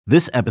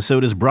This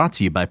episode is brought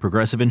to you by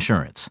Progressive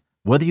Insurance.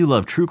 Whether you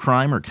love true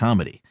crime or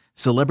comedy,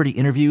 celebrity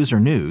interviews or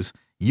news,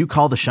 you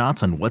call the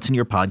shots on what's in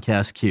your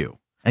podcast queue.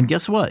 And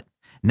guess what?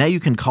 Now you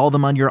can call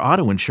them on your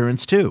auto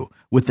insurance too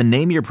with the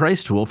Name Your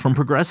Price tool from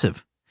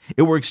Progressive.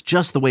 It works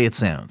just the way it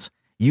sounds.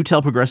 You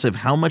tell Progressive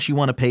how much you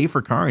want to pay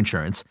for car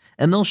insurance,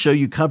 and they'll show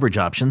you coverage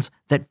options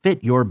that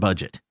fit your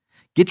budget.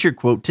 Get your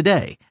quote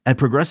today at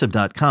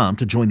Progressive.com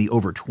to join the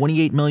over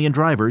 28 million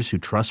drivers who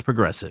trust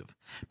Progressive.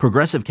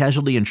 Progressive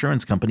Casualty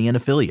Insurance Company and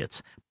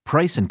Affiliates.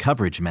 Price and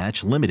coverage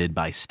match limited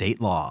by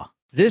state law.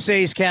 This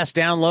A's Cast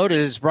download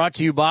is brought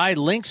to you by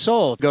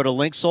LinkSoul. Go to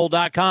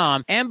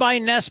LinkSoul.com and by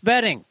Nest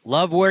Bedding.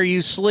 Love where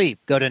you sleep.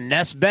 Go to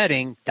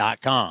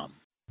NestBedding.com.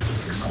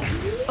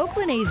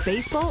 Oakland A's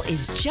baseball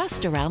is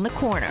just around the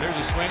corner. There's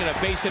a swing and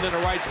a base hit into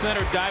right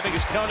center. Diving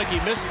is Koenig. He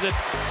misses it.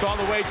 It's all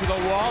the way to the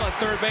wall. At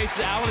third base,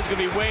 Allen is going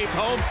to be waved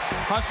home.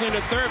 Hustling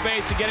to third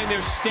base and getting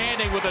there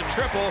standing with a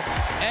triple.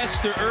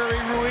 Esther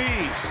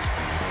Ruiz.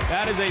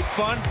 That is a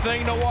fun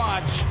thing to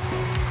watch.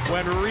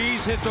 When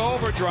Ruiz hits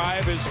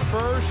overdrive, his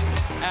first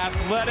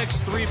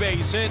Athletics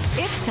three-base hit.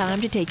 It's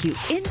time to take you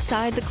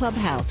inside the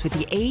clubhouse with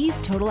the A's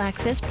Total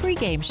Access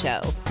pregame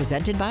show,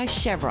 presented by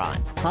Chevron.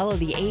 Follow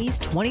the A's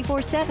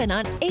 24/7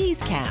 on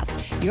A's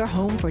Cast, your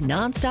home for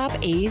nonstop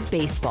A's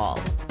baseball.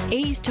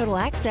 A's Total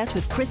Access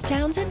with Chris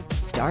Townsend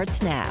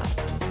starts now.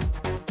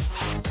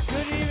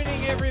 Good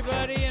evening,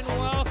 everybody, and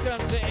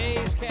welcome to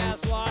A's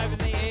Cast Live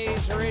in the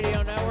A's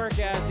Radio Network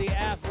as the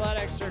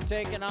Athletics are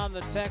taking on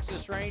the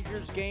Texas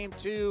Rangers. Game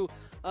 2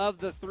 of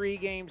the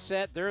three-game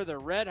set. They're the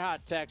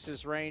red-hot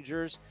Texas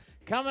Rangers.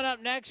 Coming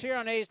up next here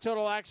on A's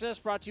Total Access,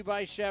 brought to you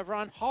by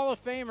Chevron, Hall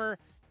of Famer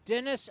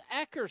Dennis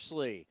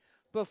Eckersley.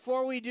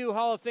 Before we do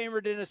Hall of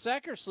Famer Dennis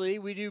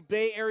Eckersley, we do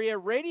Bay Area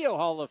Radio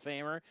Hall of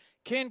Famer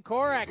Ken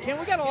Korak. Ken,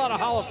 we got a lot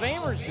of Hall of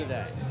Famers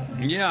today.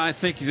 Yeah, I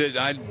think that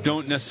I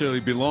don't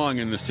necessarily belong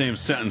in the same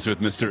sentence with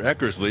Mr.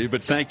 Eckersley,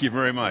 but thank you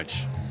very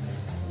much.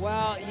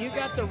 Well, you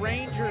got the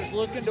Rangers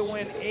looking to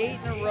win 8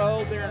 in a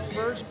row. They're in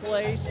first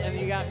place, and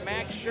you got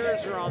Max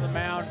Scherzer on the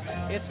mound.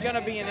 It's going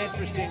to be an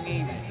interesting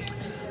evening.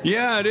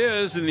 Yeah, it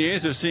is, and the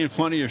A's have seen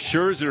plenty of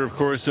Scherzer, of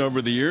course, over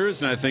the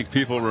years, and I think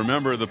people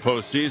remember the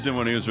postseason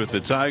when he was with the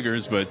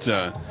Tigers, but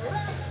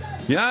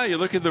yeah, you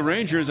look at the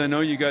Rangers. I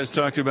know you guys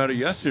talked about it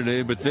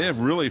yesterday, but they have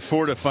really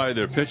fortified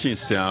their pitching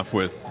staff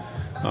with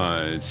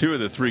 2 of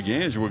the 3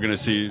 games. We're going to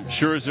see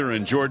Scherzer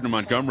and Jordan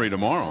Montgomery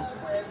tomorrow.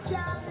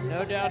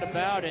 No doubt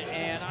about it,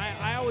 and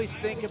I always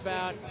think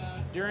about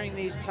during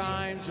these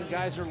times when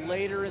guys are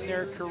later in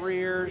their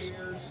careers,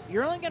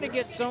 you're only going to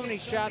get so many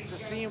shots to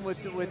see him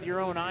with your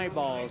own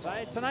eyeballs.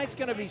 Tonight's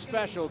going to be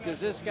special because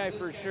this guy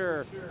for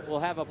sure will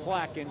have a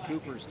plaque in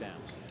Cooperstown.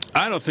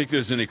 I don't think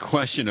there's any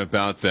question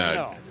about that,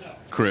 no.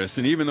 Chris.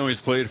 And even though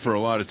he's played for a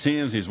lot of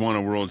teams, he's won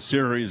a World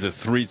Series, a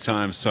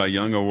 3-time Cy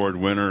Young Award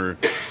winner,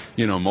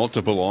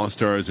 multiple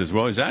All-Stars as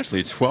well. He's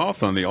actually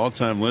 12th on the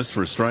all-time list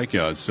for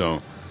strikeouts.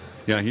 So,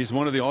 yeah, he's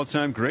one of the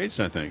all-time greats,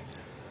 I think.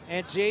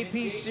 And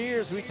J.P.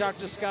 Sears, we talked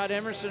to Scott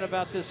Emerson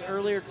about this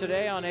earlier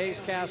today on A's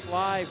Cast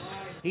Live.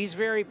 He's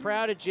very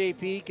proud of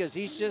J.P. because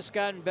he's just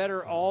gotten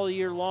better all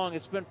year long.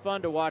 It's been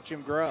fun to watch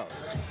him grow.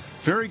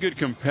 Very good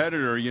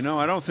competitor.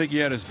 I don't think he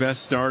had his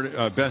best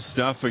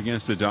stuff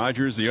against the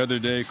Dodgers the other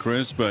day,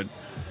 Chris, but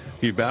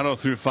he battled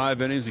through 5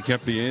 innings and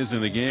kept the A's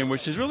in the game,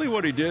 which is really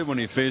what he did when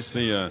he faced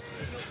the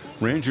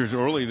Rangers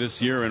early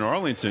this year in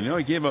Arlington.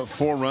 He gave up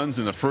 4 runs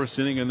in the first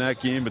inning in that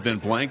game, but then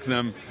blanked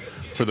them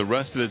for the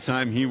rest of the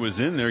time he was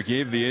in there,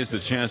 gave the A's the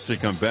chance to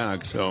come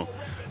back. So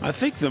I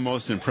think the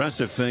most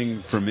impressive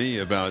thing for me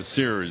about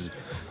Sears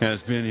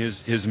has been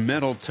his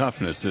mental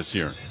toughness this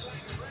year.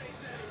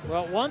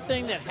 Well, one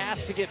thing that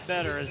has to get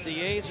better is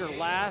the A's are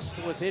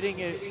last with hitting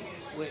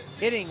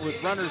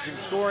with runners in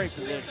scoring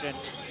position.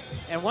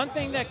 And one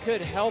thing that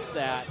could help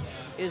that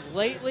is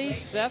lately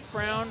Seth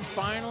Brown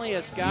finally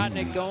has gotten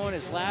it going.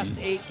 His last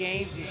 8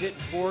 games, he's hitting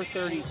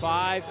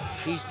 .435.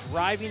 He's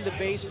driving the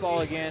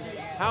baseball again.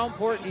 How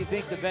important do you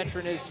think the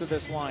veteran is to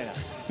this lineup?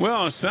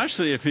 Well,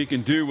 especially if he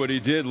can do what he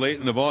did late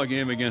in the ball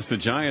game against the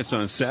Giants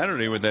on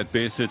Saturday with that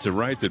base hit to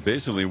right that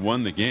basically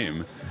won the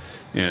game.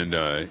 And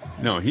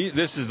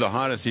this is the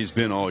hottest he's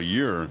been all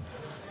year,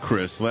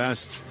 Chris.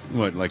 Last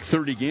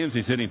 30 games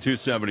he's hitting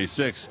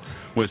 .276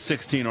 with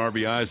 16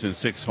 RBIs and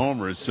 6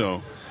 homers.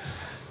 So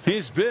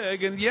he's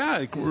big, and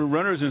yeah,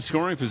 runners in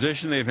scoring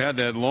position. They've had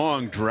that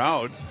long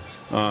drought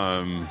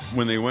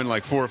when they win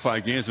 4 or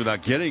 5 games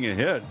without getting a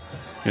hit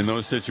in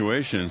those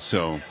situations.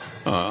 So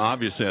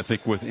obviously, I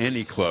think with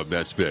any club,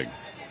 that's big.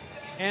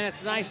 And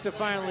it's nice to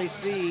finally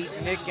see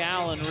Nick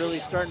Allen really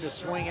starting to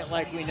swing it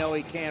like we know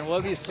he can.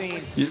 What have you seen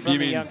from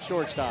the young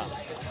shortstop?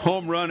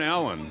 Home run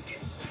Allen.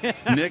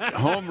 Nick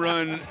Home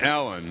Run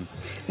Allen.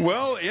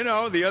 Well,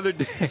 the other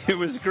day it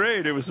was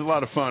great. It was a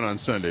lot of fun on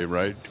Sunday,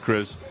 right,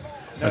 Chris?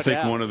 No I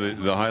think doubt. one of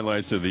the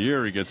highlights of the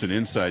year, he gets an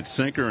inside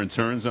sinker and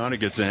turns on it,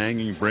 gets a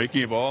hanging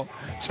breaking ball,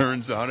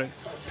 turns on it,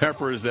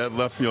 peppers that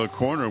left field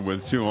corner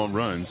with 2 home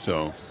runs.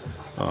 So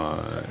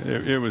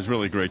it was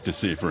really great to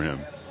see for him.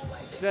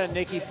 Instead of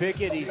Nicky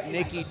Pickett, he's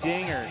Nicky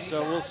Dinger.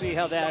 So we'll see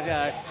how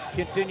that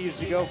continues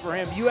to go for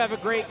him. You have a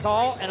great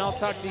call, and I'll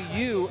talk to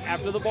you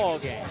after the ball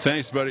game.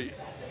 Thanks, buddy.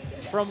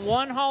 From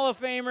one Hall of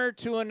Famer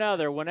to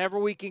another, whenever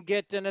we can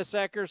get Dennis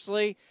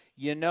Eckersley,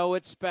 you know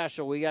it's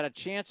special. We got a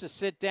chance to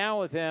sit down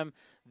with him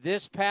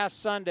this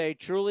past Sunday.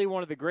 Truly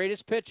one of the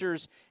greatest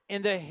pitchers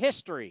in the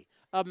history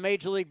of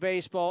Major League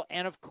Baseball.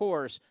 And, of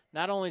course,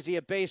 not only is he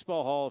a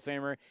Baseball Hall of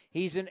Famer,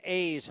 he's an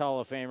A's Hall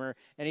of Famer,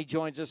 and he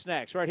joins us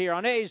next right here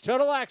on A's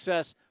Total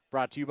Access,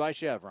 brought to you by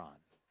Chevron.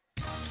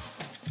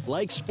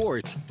 Like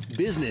sports,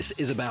 business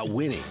is about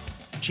winning.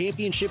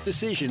 Championship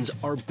decisions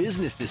are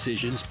business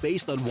decisions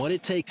based on what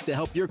it takes to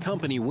help your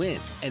company win.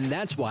 And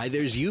that's why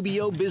there's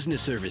UBO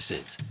Business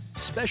Services,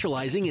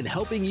 specializing in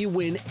helping you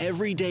win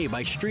every day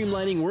by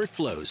streamlining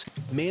workflows,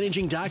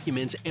 managing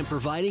documents, and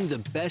providing the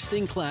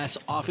best-in-class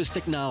office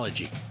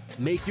technology.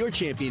 Make your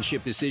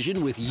championship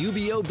decision with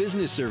UBO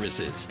Business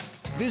Services.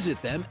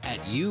 Visit them at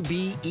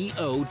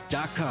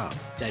ubeo.com.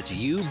 That's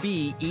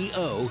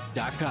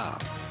ubeo.com.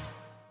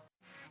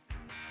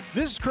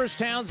 This is Chris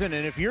Townsend,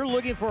 and if you're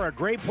looking for a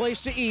great place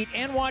to eat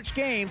and watch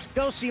games,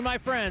 go see my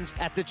friends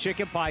at the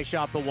Chicken Pie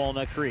Shop at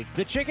Walnut Creek.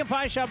 The Chicken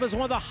Pie Shop is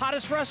one of the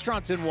hottest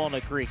restaurants in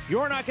Walnut Creek.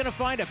 You're not going to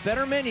find a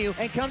better menu,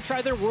 and come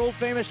try their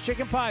world-famous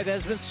chicken pie that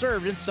has been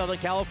served in Southern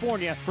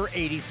California for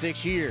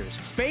 86 years.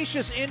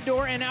 Spacious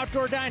indoor and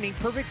outdoor dining,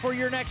 perfect for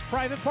your next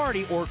private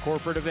party or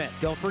corporate event.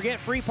 Don't forget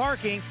free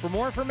parking. For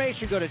more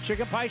information, go to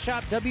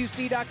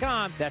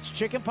chickenpieshopwc.com. That's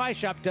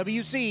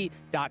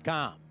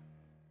chickenpieshopwc.com.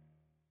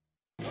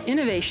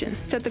 Innovation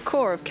is at the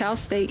core of Cal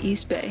State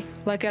East Bay,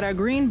 like at our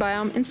Green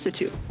Biome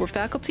Institute, where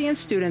faculty and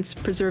students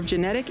preserve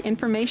genetic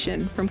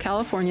information from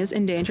California's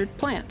endangered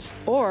plants,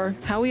 or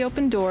how we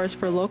open doors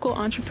for local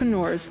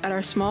entrepreneurs at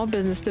our Small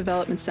Business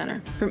Development Center.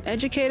 From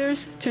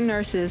educators to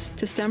nurses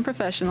to STEM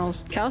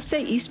professionals, Cal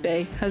State East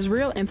Bay has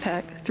real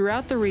impact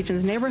throughout the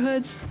region's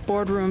neighborhoods,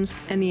 boardrooms,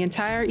 and the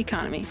entire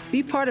economy.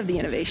 Be part of the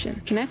innovation.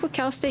 Connect with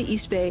Cal State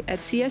East Bay at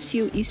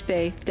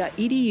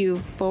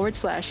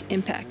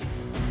csueastbay.edu/impact.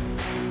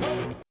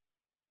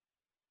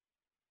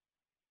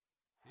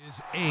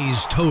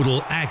 A's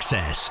Total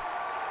Access.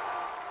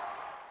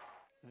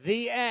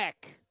 The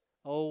Eck,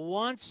 a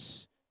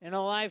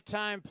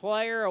once-in-a-lifetime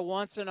player, a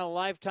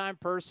once-in-a-lifetime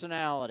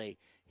personality.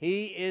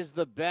 He is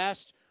the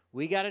best.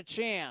 We got a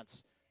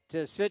chance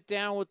to sit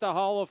down with the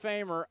Hall of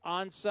Famer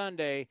on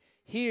Sunday.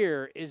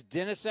 Here is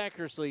Dennis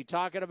Eckersley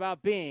talking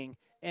about being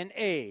an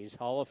A's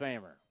Hall of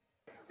Famer.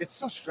 It's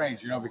so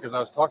strange, because I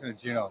was talking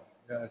to Gino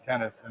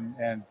Tennis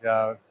and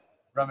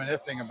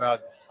reminiscing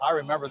about, I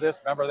remember this,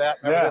 remember that,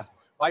 remember this.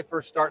 My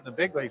first start in the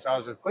big leagues, I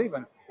was with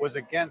Cleveland, was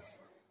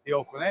against the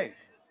Oakland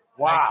A's.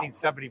 Wow.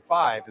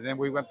 1975. And then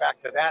we went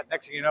back to that.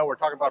 Next thing you know, we're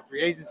talking about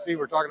free agency.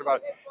 We're talking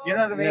about, you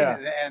know what I mean? Yeah.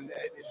 And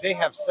they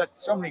have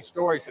so many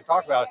stories to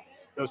talk about,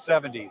 those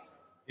 70s.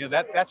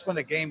 That's when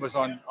the game was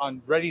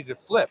on ready to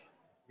flip.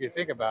 If you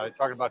think about it,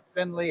 talking about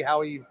Finley,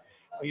 how he,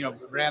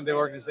 ran the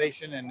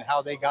organization and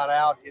how they got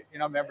out,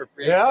 remember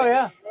free agency.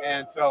 Yeah.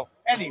 And so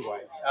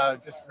anyway,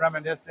 just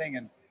reminiscing.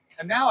 And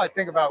now I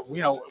think about,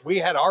 we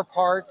had our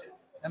part.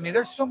 I mean,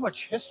 there's so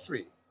much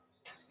history,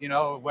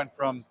 it went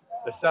from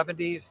the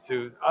 70s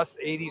to us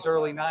 80s,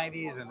 early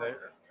 90s, and the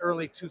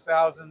early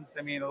 2000s.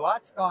 I mean, a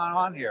lot's gone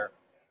on here.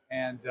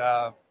 And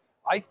I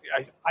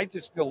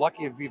just feel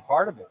lucky to be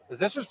part of it. Because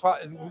this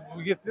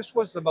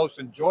was the most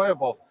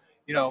enjoyable,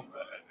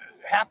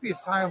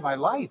 happiest time of my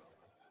life,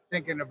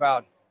 thinking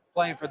about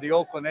playing for the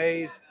Oakland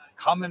A's,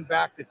 coming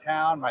back to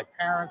town, my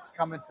parents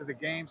coming to the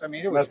games. I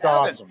mean, it was That's heaven.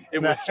 awesome. It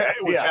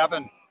was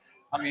heaven.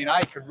 I mean,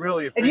 I could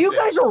really appreciate And you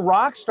guys are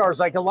rock stars.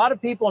 Like a lot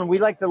of people, and we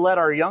like to let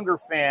our younger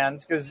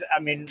fans, because,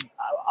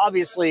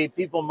 obviously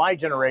people my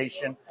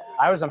generation,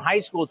 I was in high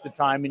school at the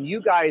time, and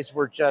you guys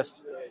were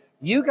just,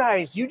 you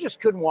just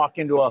couldn't walk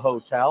into a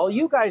hotel.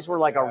 You guys were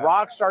like a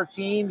rock star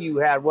team. You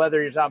had,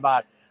 whether you're talking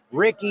about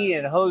Ricky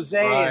and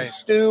Jose and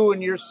Stu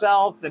and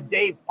yourself and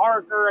Dave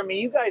Parker. I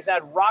mean, you guys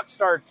had rock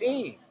star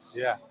teams.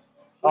 Yeah.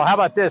 Oh, how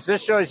about this?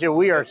 This shows you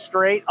we are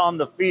straight on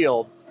the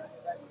field.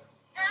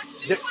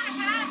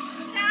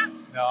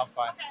 No, I'm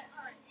fine.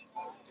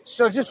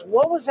 So just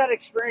what was that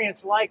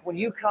experience like when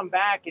you come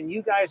back and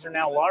you guys are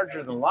now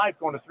larger than life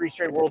going to 3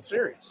 straight World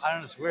Series? I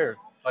don't know, it's weird.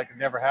 It's like it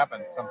never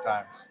happened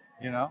sometimes,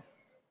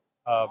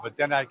 But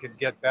then I could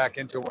get back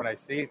into it when I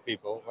see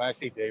people. When I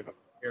see Dave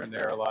here and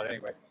there a lot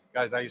anyway,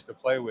 guys I used to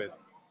play with.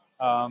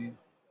 I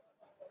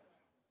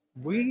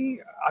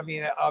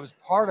was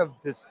part of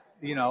this,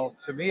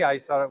 to me, I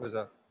thought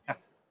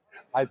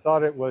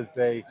it was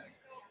a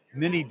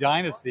mini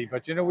dynasty,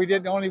 but we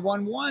didn't only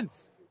won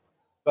once.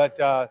 But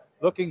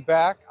looking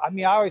back, I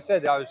always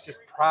said I was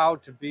just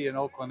proud to be an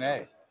Oakland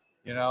A,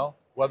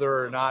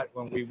 whether or not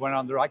when we went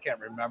on there, I can't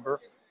remember.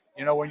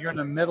 When you're in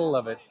the middle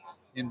of it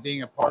and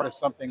being a part of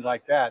something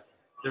like that,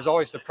 there's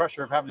always the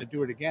pressure of having to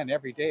do it again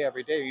every day.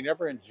 You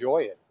never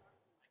enjoy it.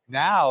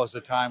 Now is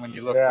the time when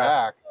you look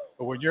back.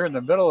 But when you're in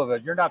the middle of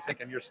it, you're not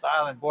thinking you're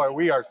styling, boy,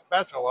 we are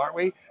special, aren't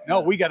we?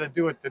 No, we got to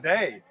do it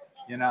today.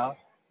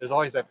 There's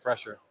always that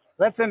pressure.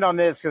 Let's end on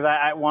this because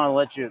I want to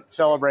let you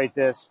celebrate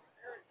this.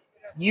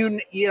 You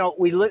know,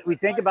 we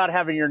think about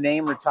having your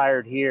name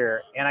retired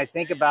here, and I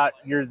think about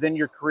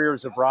your career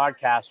as a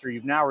broadcaster.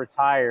 You've now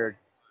retired.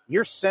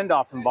 Your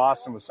send-off in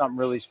Boston was something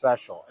really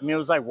special. I mean, it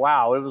was like,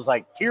 wow, it was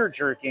like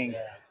tear-jerking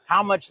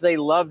how much they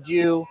loved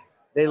you.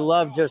 They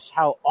loved just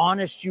how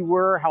honest you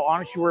were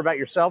about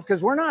yourself.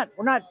 Because we're not,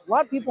 a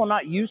lot of people are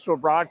not used to a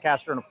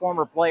broadcaster and a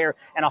former player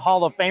and a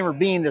Hall of Famer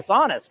being this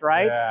honest,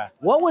 right? Yeah.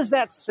 What was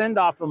that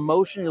send-off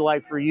emotionally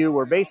like for you,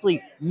 where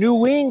basically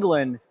New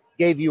England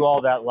gave you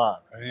all that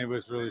love? I mean, it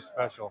was really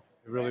special.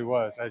 It really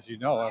was, as you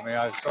know. I mean,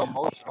 I was so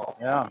emotional.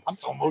 Yeah. I'm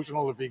so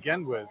emotional to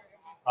begin with.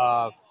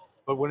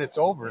 But when it's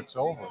over,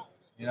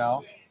 you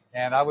know?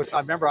 And I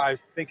remember I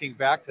was thinking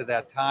back to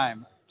that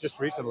time just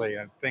recently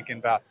and thinking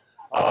about,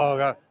 oh,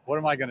 God, what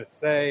am I going to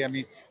say? I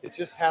mean, it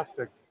just has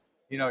to,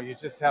 you know, you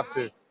just have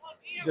to,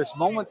 there's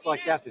moments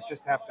like that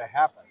just have to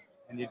happen.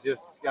 And you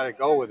just got to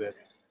go with it.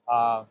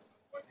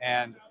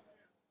 And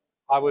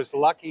I was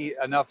lucky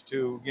enough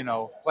to, you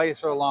know, play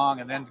so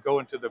long and then go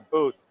into the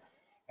booth.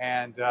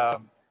 And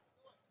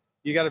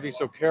you got to be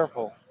so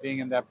careful being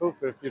in that booth.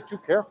 But if you're too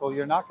careful,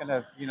 you're not going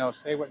to, you know,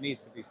 say what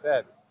needs to be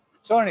said.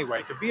 So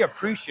anyway, to be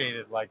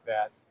appreciated like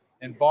that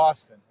in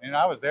Boston, and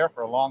I was there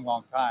for a long,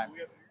 long time.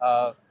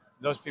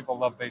 Those people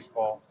love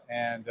baseball.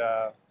 And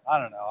I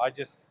don't know,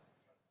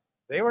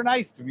 they were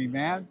nice to me,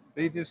 man.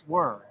 They just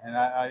were. And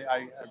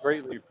I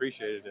greatly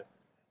appreciated it.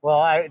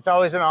 Well, it's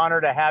always an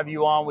honor to have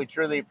you on. We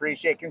truly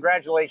appreciate it.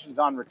 Congratulations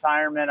on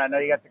retirement. I know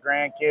you got the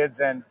grandkids,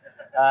 and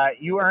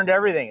you earned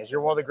everything, as you're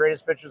one of the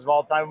greatest pitchers of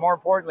all time. More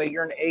importantly,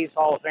 you're an A's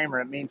Hall of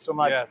Famer. It means so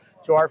much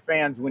to our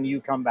fans when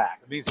you come back.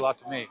 It means a lot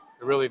to me.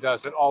 It really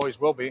does. It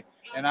always will be.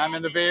 And I'm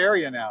in the Bay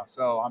Area now,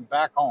 so I'm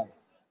back home.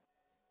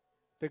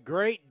 The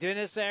great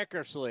Dennis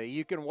Eckersley.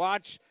 You can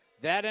watch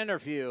that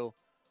interview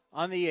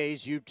on the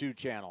A's YouTube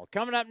channel.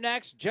 Coming up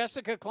next,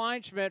 Jessica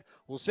Kleinschmidt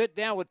will sit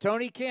down with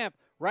Tony Kemp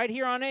right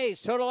here on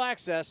A's Total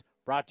Access,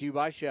 brought to you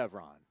by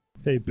Chevron.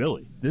 Hey,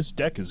 Billy, this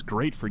deck is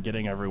great for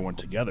getting everyone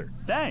together.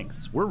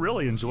 Thanks. We're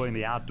really enjoying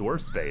the outdoor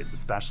space,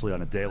 especially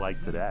on a day like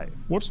today.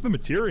 What's the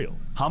material?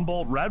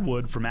 Humboldt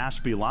Redwood from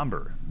Ashby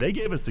Lumber. They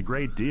gave us a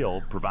great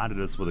deal, provided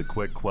us with a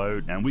quick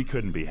quote, and we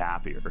couldn't be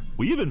happier.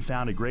 We even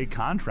found a great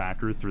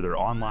contractor through their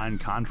online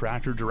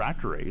contractor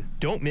directory.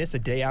 Don't miss a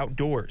day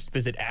outdoors.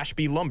 Visit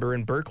Ashby Lumber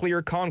in Berkeley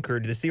or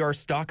Concord to see our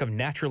stock of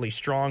naturally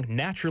strong,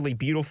 naturally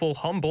beautiful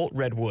Humboldt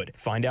Redwood.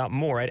 Find out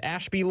more at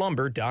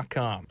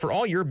ashbylumber.com for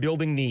all your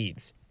building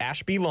needs.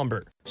 Ashby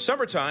Lumber.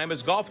 Summertime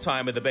is golf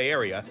time in the Bay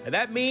Area, and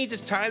that means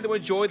it's time to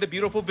enjoy the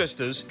beautiful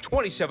vistas,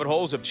 27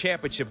 holes of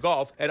championship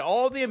golf, and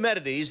all the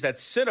amenities that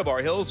Cinnabar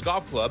Hills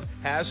Golf Club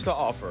has to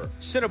offer.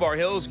 Cinnabar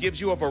Hills gives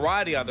you a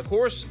variety on the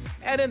course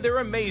and in their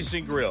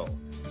amazing grill.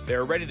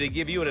 They're ready to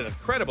give you an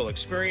incredible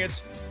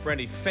experience for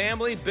any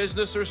family,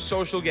 business, or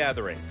social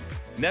gathering.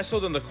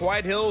 Nestled in the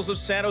quiet hills of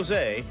San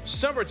Jose,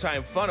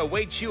 summertime fun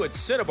awaits you at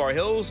Cinnabar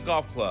Hills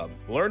Golf Club.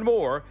 Learn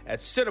more at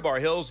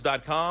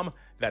cinnabarhills.com.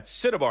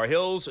 That's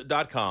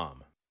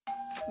cinnabarhills.com.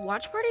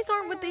 Watch parties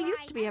aren't what they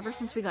used to be ever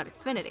since we got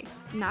Xfinity.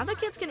 Now that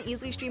kids can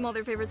easily stream all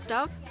their favorite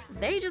stuff,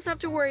 they just have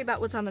to worry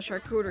about what's on the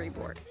charcuterie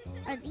board.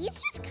 Are these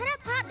just cut up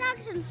hot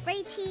dogs and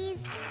spray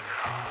cheese?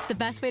 The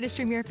best way to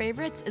stream your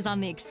favorites is on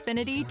the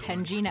Xfinity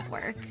 10G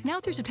network. Now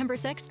through September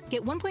 6th,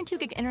 get 1.2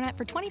 gig internet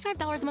for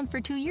 $25 a month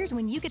for 2 years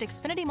when you get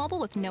Xfinity Mobile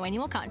with no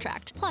annual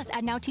contract. Plus,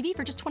 add Now TV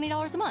for just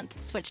 $20 a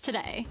month. Switch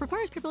today.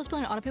 Requires paperless bill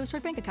and auto-pay with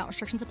stored bank account.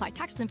 Restrictions apply.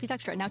 Taxes and fees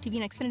extra. Now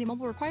TV and Xfinity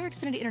Mobile require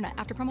Xfinity internet.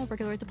 After promo,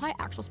 regular rates apply.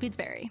 Actual speeds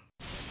vary.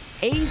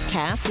 A's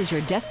Cast is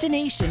your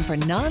destination for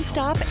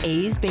nonstop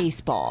A's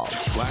baseball.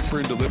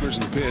 Blackburn delivers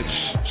the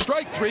pitch.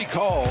 Strike three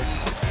called.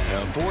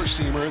 A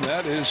four-seamer.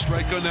 That is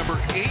strikeout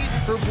number 8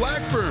 for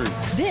Blackburn.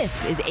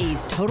 This is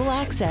A's Total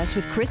Access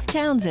with Chris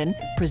Townsend,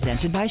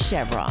 presented by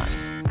Chevron.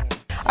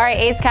 All right,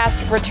 A's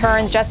Cast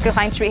returns. Jessica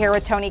Kleinschmidt here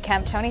with Tony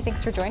Kemp. Tony,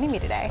 thanks for joining me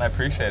today. I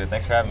appreciate it.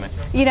 Thanks for having me.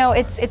 You know,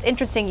 it's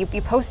interesting. You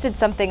posted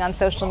something on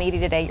social media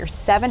today, your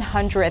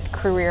 700th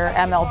career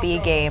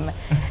MLB game,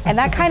 and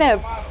that kind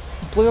of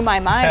blew my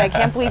mind. I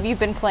can't believe you've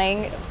been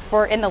playing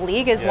in the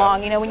league as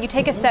long. You know, when you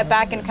take a step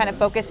back and kind of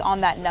focus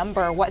on that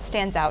number, what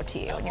stands out to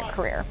you in your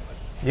career?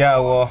 Yeah,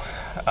 well,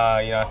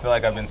 you know, I feel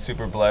like I've been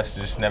super blessed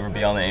to just never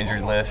be on the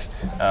injured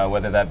list,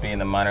 whether that be in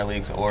the minor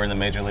leagues or in the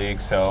major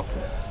leagues. So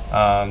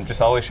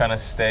just always trying to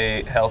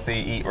stay healthy,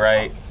 eat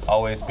right,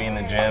 always be in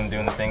the gym,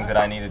 doing the things that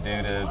I need to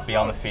do to be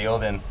on the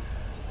field. And,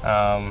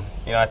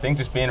 you know, I think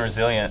just being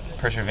resilient,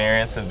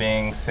 perseverance of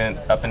being sent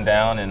up and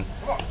down, and,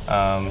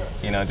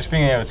 you know, just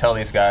being able to tell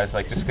these guys,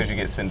 like, just because you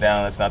get sent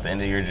down, that's not the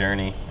end of your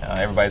journey.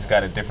 Everybody's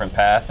got a different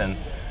path, and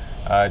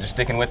just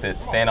sticking with it,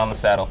 staying on the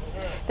saddle.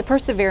 The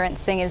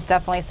perseverance thing is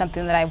definitely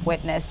something that I've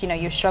witnessed. You know,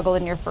 you struggled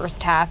in your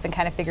first half and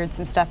kind of figured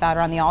some stuff out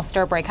around the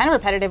All-Star break, kind of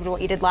repetitive to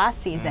what you did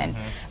last season.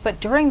 But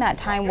during that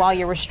time, while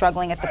you were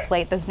struggling at the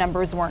plate, those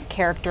numbers weren't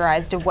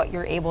characterized of what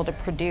you're able to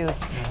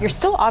produce. You're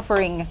still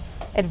offering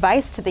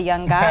advice to the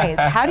young guys.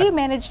 How do you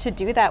manage to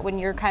do that when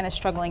you're kind of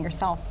struggling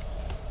yourself?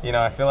 You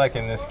know, I feel like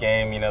in this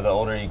game, you know, the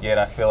older you get,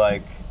 I feel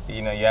like,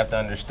 you know, you have to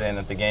understand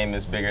that the game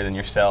is bigger than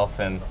yourself,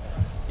 and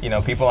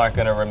people aren't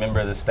going to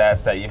remember the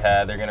stats that you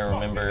had. They're going to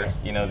remember,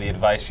 the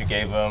advice you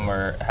gave them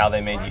or how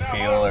they made you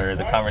feel or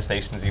the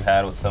conversations you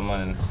had with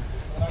someone. And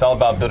it's all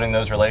about building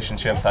those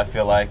relationships, I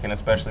feel like, and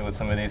especially with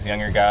some of these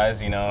younger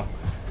guys,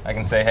 I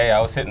can say, hey,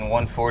 I was hitting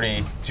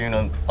 140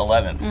 June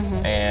 11th,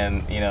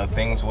 and,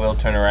 things will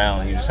turn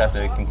around. You just have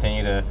to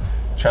continue to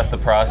trust the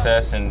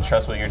process and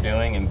trust what you're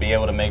doing and be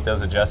able to make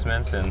those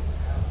adjustments. And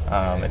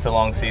it's a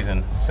long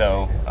season.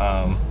 So,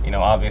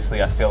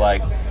 obviously I feel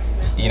like,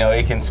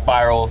 it can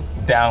spiral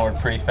downward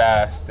pretty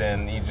fast,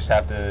 and you just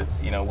have to,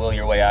 will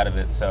your way out of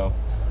it. So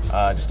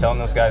just telling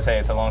those guys, hey,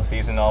 it's a long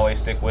season, always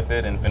stick with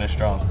it and finish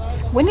strong.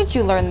 When did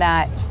you learn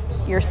that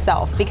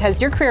yourself?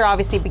 Because your career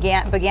obviously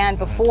began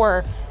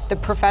before the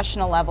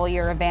professional level.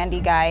 You're a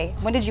Vandy guy.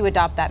 When did you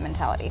adopt that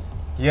mentality?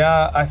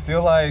 Yeah, I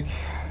feel like,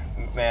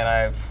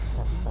 man,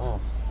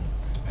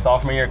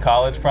 sophomore year of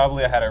college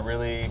probably, I had a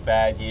really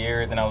bad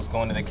year. Then I was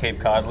going to the Cape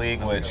Cod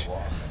League, which,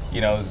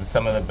 is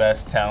some of the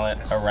best talent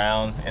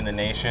around in the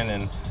nation.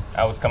 And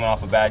I was coming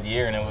off a bad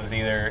year, and it was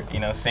either,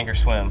 sink or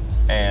swim.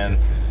 And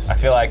I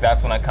feel like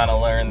that's when I kind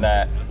of learned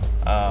that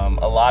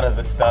a lot of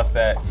the stuff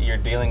that you're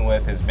dealing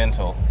with is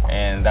mental.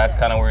 And that's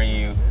kind of where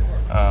you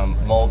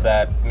mold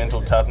that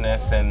mental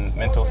toughness and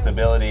mental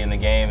stability in the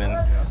game. And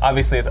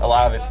obviously a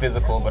lot of it's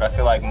physical, but I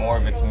feel like more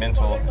of it's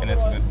mental, and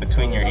it's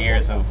between your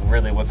ears of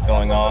really what's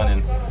going on.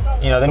 And,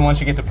 then once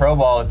you get to pro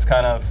ball, it's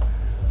kind of,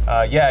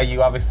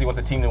 you obviously want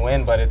the team to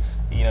win, but it's,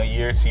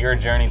 it's your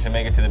journey to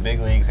make it to the big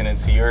leagues, and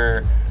it's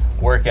your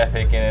work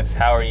ethic, and it's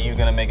how are you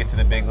going to make it to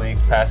the big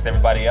leagues past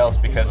everybody else,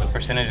 because the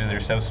percentages are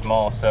so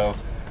small. So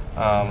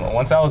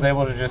once I was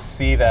able to just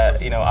see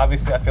that,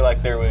 obviously I feel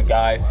like there were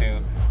guys who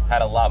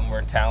had a lot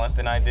more talent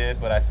than I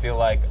did, but I feel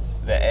like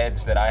the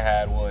edge that I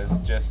had was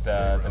just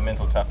the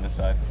mental toughness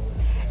side.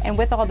 And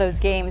with all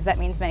those games, that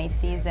means many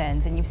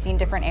seasons, and you've seen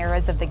different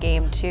eras of the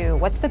game too.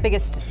 What's the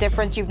biggest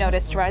difference you've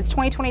noticed? It's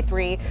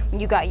 2023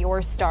 when you got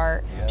your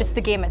start. Yeah. Just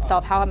the game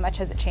itself, how much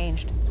has it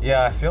changed?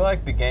 Yeah, I feel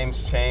like the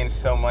game's changed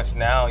so much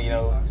now.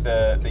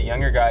 The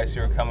younger guys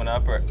who are coming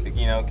up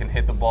can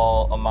hit the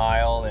ball a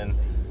mile, and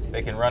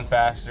they can run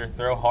faster,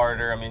 throw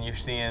harder. I mean, you're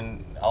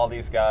seeing all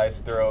these guys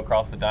throw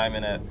across the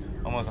diamond at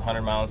almost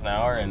 100 miles an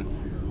hour, and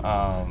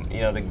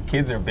the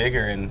kids are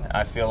bigger, and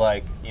I feel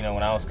like,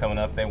 when I was coming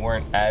up, they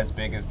weren't as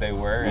big as they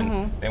were,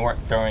 and they weren't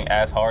throwing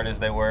as hard as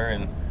they were,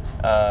 and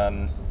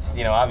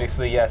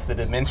obviously, yes, the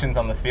dimensions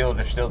on the field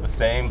are still the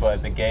same,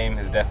 but the game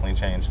has definitely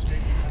changed.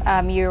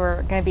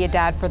 You're going to be a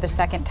dad for the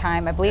second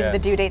time. I believe the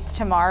due date's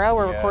tomorrow.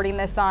 We're recording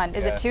this on,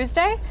 is it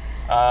Tuesday?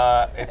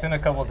 It's in a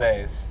couple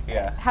days,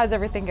 yeah. How's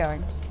everything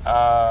going?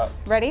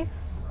 Ready?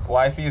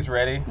 Wifey is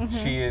ready.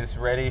 She is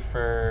ready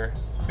for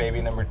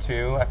baby number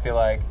 2. I feel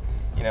like,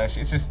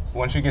 she's just,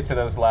 once you get to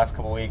those last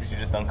couple weeks, you're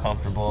just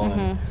uncomfortable.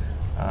 And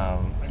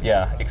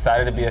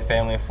excited to be a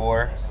family of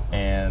 4.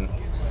 And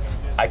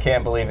I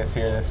can't believe it's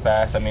here this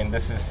fast. I mean,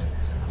 this is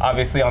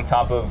obviously on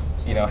top of,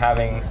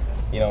 having,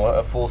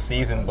 a full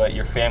season, but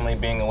your family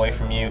being away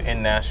from you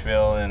in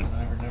Nashville. And,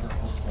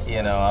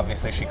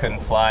 obviously she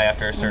couldn't fly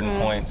after a certain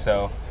point.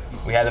 So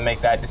we had to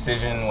make that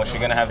decision. Was she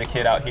going to have the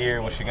kid out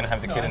here? Was she going to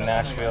have the kid in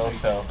Nashville?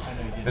 So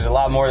there's a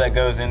lot more that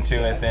goes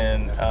into it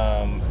than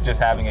just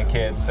having a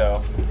kid.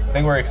 So I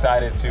think we're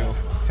excited to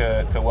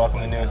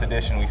welcome the newest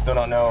addition. We still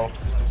don't know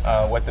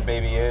what the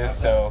baby is,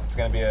 so it's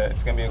gonna be a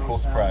cool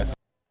surprise.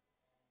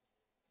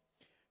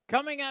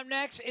 Coming up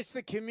next, it's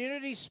the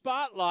Community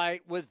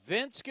Spotlight with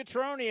Vince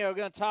Cotroneo.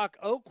 Going to talk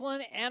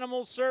Oakland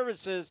Animal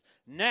Services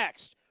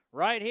next,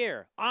 right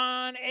here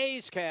on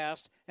A's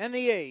Cast and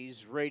the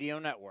A's Radio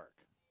Network.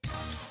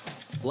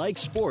 Like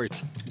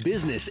sports,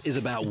 business is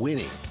about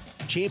winning.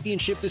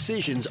 Championship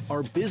decisions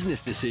are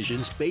business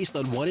decisions based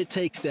on what it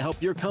takes to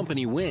help your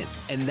company win.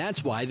 And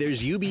that's why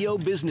there's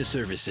UBO Business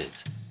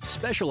Services,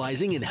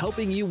 specializing in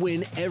helping you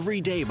win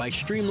every day by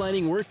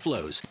streamlining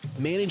workflows,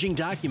 managing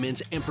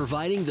documents, and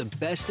providing the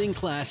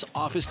best-in-class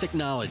office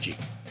technology.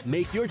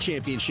 Make your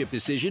championship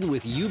decision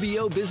with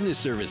UBO Business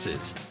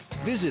Services.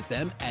 Visit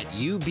them at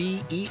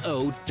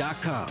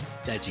ubeo.com.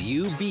 That's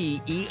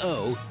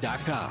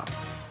ubeo.com.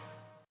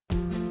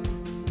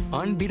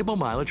 Unbeatable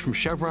mileage from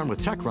Chevron with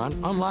Techron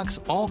unlocks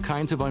all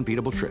kinds of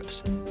unbeatable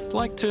trips.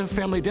 Like to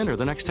family dinner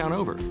the next town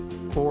over,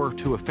 or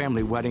to a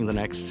family wedding the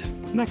next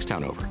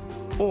town over,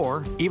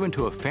 or even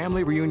to a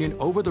family reunion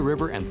over the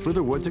river and through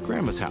the woods at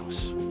Grandma's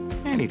house.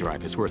 Any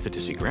drive is worth it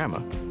to see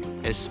Grandma,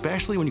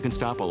 especially when you can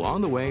stop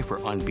along the way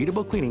for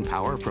unbeatable cleaning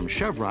power from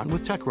Chevron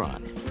with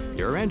Techron.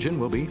 Your engine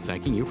will be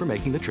thanking you for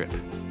making the trip.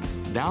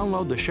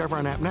 Download the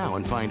Chevron app now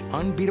and find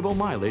unbeatable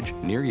mileage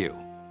near you.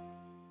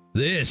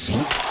 This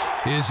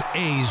is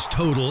A's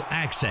Total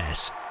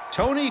Access.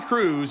 Tony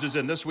Cruz is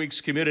in this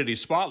week's Community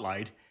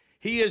Spotlight.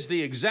 He is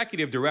the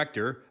executive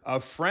director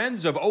of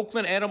Friends of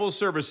Oakland Animal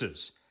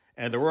Services,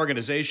 and their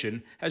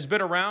organization has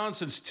been around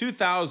since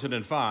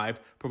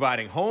 2005,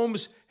 providing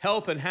homes,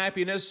 health, and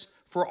happiness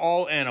for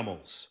all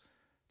animals.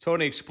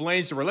 Tony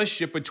explains the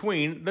relationship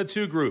between the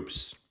two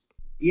groups.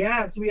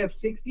 Yeah, so we have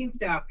 16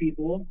 staff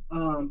people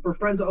for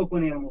Friends of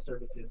Oakland Animal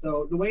Services.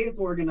 So the way it's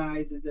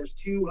organized is there's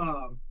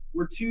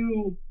we're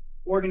two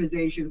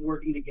organizations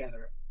working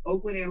together.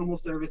 Oakland Animal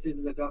Services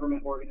is a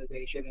government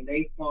organization, and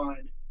they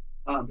fund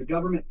the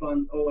government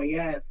funds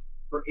OAS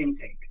for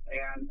intake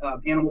and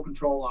animal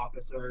control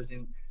officers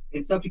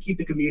and stuff to keep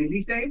the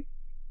community safe.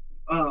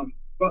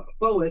 But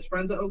FOAS,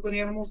 Friends of Oakland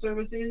Animal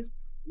Services,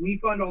 we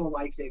fund all the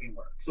life-saving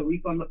work. So we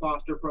fund the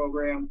foster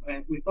program,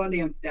 and we fund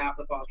and staff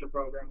the foster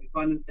program. We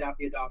fund and staff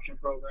the adoption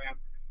program.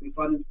 We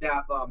fund and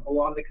staff a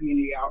lot of the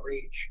community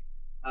outreach.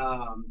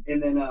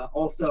 And then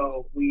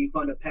also we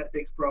fund a pet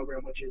fix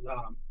program, which is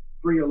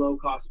free or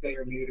low-cost spay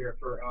or neuter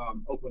for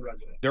Oakland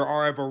residents. There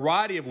are a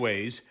variety of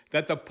ways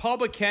that the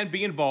public can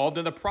be involved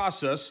in the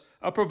process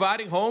of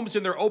providing homes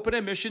in their open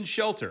admission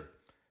shelter.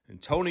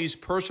 And Tony's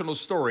personal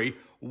story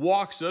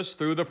walks us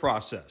through the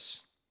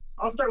process.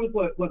 I'll start with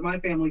what my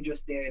family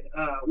just did.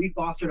 We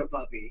fostered a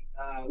puppy.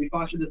 We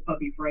fostered this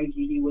puppy,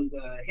 Frankie. He was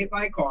hit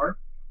by a car,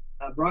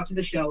 brought to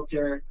the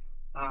shelter,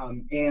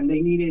 and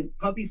they needed,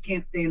 puppies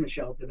can't stay in the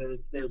shelter.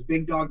 There's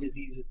big dog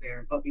diseases there,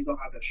 and puppies don't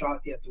have their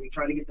shots yet, so we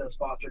try to get those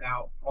fostered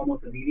out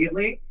almost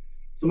immediately.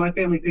 So my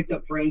family picked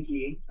up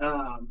Frankie,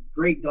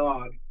 great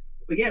dog.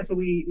 But yeah, so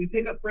we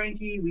pick up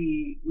Frankie,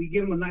 we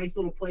give him a nice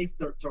little place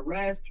to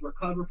rest,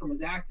 recover from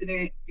his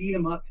accident, feed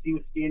him up because he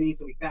was skinny,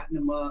 so we fattened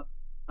him up.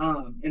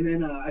 And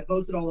then I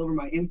posted all over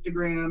my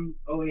Instagram,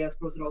 OAS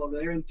posted all over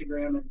their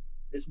Instagram, and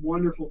this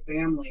wonderful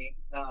family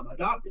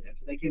adopted him.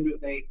 So they came to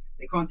it, they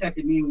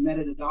contacted me, we met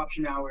at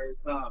adoption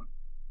hours.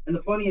 And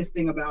the funniest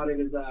thing about it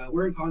is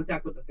we're in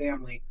contact with the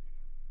family.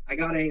 I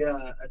got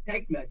a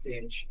text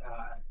message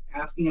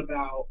asking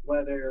about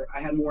whether I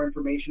had more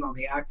information on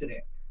the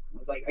accident. I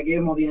was like, I gave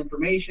them all the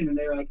information, and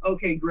they're like,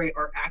 okay, great,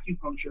 our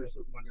acupuncturist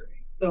was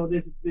wondering. So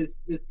this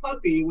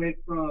puppy went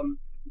from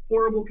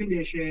horrible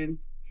conditions,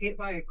 hit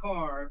by a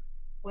car,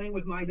 playing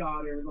with my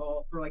daughters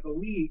all for like a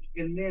week,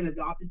 and then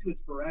adopted to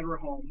its forever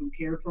home, who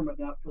cared for him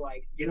enough to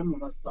like get him a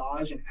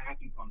massage and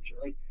acupuncture.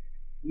 Like,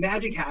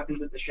 magic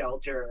happens at the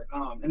shelter.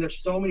 And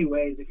there's so many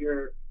ways. If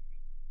you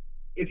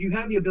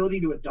have the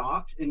ability to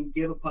adopt and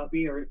give a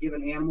puppy or give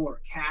an animal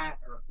or a cat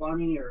or a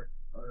bunny or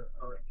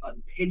a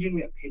pigeon,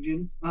 we have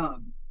pigeons,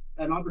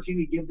 an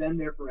opportunity to give them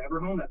their forever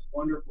home, that's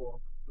wonderful.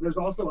 But there's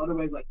also other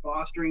ways like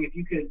fostering. If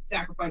you could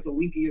sacrifice a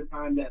week of your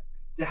time to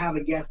have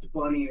a guest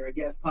bunny or a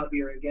guest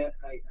puppy or a guest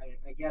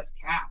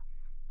cat.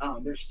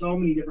 There's so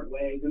many different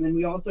ways. And then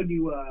we also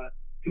do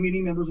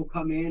community members will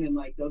come in and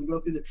like they'll go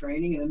through the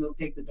training, and then they'll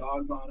take the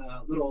dogs on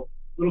a little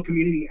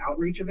community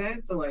outreach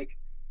event. So like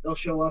they'll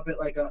show up at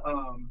like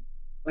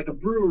a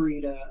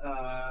brewery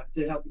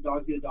to help the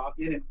dogs get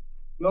adopted. And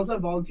we also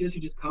have volunteers who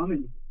just come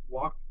and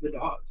walk the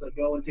dogs, like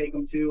go and take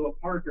them to a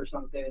park or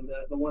something.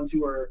 The ones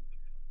who are,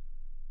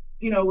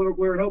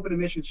 we're an open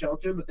admission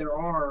shelter, but there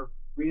are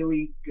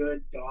really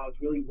good dogs,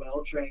 really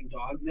well-trained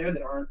dogs there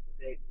that aren't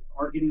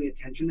getting the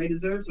attention they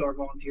deserve. So our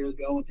volunteers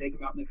go and take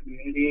them out in the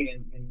community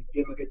and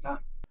give them a good time.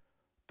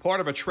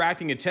 Part of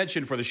attracting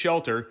attention for the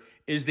shelter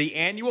is the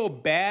annual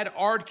Bad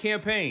Art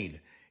campaign,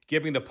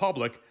 giving the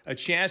public a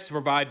chance to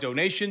provide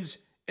donations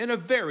in a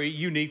very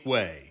unique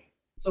way.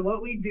 So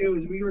what we do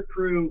is we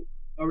recruit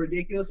a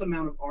ridiculous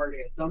amount of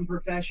artists, some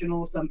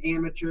professional, some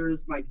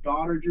amateurs. My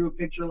daughter drew a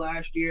picture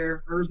last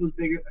year. Hers was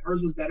better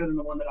than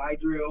the one that I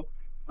drew.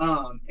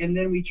 And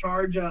then we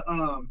charge a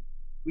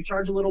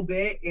little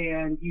bit,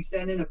 and you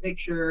send in a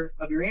picture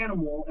of your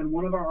animal, and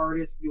one of our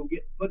artists, you'll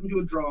get put into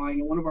a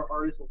drawing, and one of our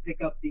artists will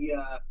pick up the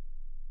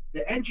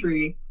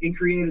entry and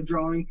create a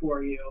drawing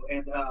for you,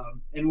 and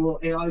it'll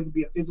either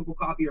be a physical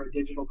copy or a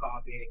digital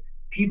copy.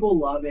 People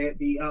love it.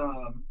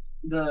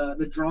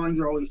 The drawings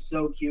are always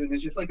so cute, and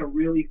it's just like a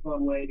really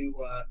fun way to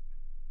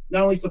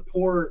not only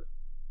support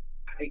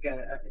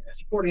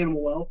support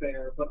animal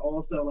welfare, but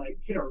also like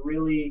get a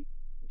really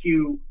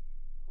cute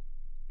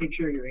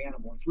picture of your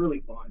animal. It's really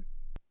fun.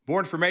 More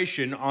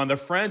information on the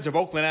Friends of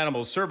Oakland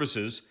Animal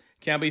Services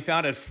can be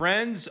found at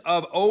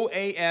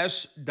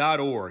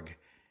friendsofoas.org.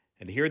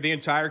 And to hear the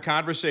entire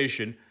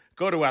conversation,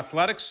 go to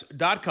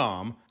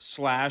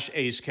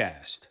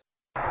athletics.com/acecast.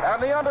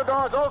 And the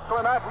underdogs,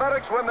 Oakland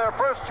Athletics, win their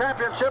first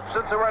championship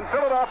since they were in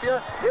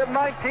Philadelphia in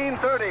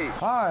 1930.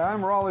 Hi,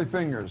 I'm Raleigh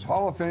Fingers,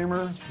 Hall of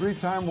Famer,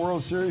 three-time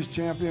World Series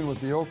champion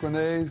with the Oakland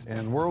A's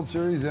and World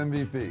Series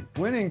MVP.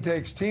 Winning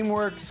takes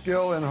teamwork,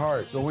 skill, and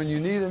heart. So when you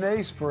need an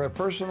ace for a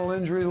personal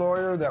injury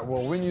lawyer that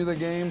will win you the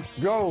game,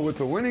 go with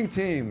the winning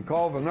team.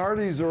 Call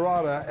Venardi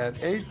Zerata at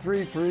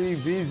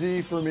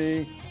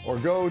 833-VZ-FOR-ME or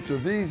go to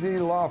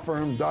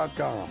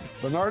vzlawfirm.com.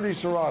 Venardi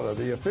Zerata,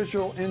 the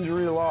official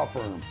injury law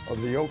firm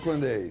of the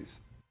Oakland A's.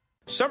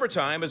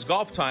 Summertime is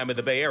golf time in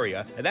the Bay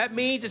Area, and that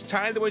means it's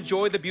time to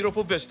enjoy the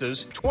beautiful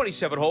vistas,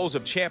 27 holes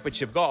of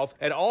championship golf,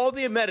 and all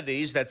the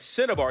amenities that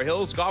Cinnabar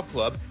Hills Golf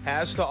Club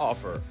has to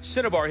offer.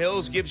 Cinnabar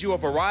Hills gives you a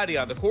variety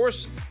on the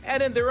course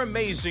and in their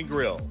amazing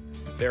grill.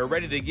 They're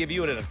ready to give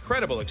you an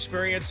incredible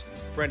experience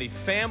for any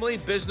family,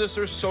 business,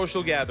 or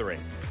social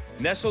gathering.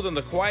 Nestled in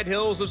the quiet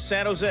hills of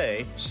San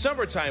Jose,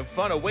 summertime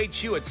fun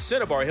awaits you at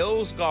Cinnabar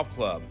Hills Golf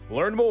Club.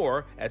 Learn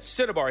more at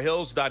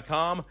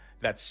cinnabarhills.com.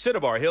 That's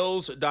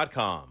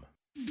cinnabarhills.com.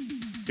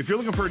 If you're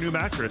looking for a new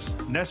mattress,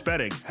 Nest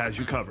Bedding has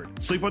you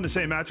covered. Sleep on the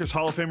same mattress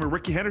Hall of Famer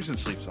Ricky Henderson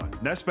sleeps on.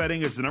 Nest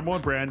Bedding is the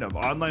 #1 brand of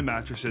online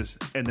mattresses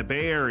and the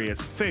Bay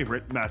Area's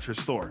favorite mattress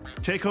store.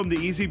 Take home the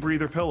Easy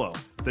Breather pillow.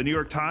 The New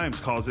York Times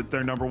calls it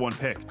their #1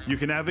 pick. You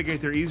can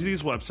navigate their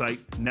easy-to-use website,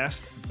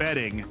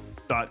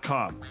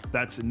 nestbedding.com.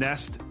 That's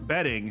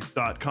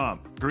nestbedding.com.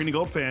 Green and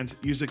Gold fans,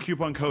 use the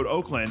coupon code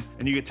Oakland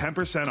and you get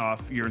 10%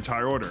 off your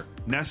entire order.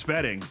 Nest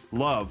Bedding,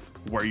 love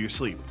where you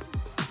sleep.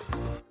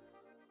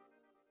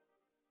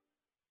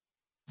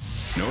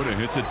 Noda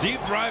hits a deep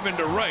drive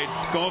into right,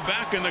 going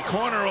back in the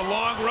corner, a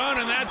long run,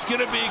 and that's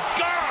going to be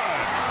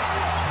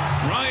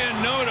gone! Ryan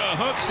Noda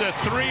hooks a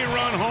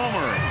 3-run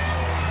homer.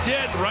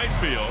 Dead right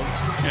field,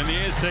 and the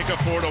A's take a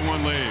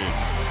 4-1 lead.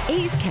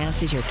 A's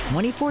Cast is your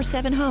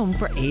 24/7 home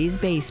for A's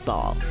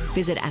baseball.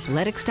 Visit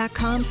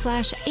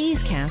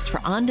athletics.com/A's Cast for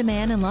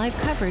on-demand and live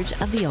coverage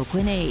of the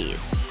Oakland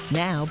A's.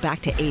 Now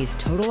back to A's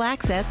Total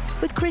Access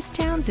with Chris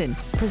Townsend,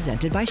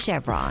 presented by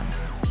Chevron.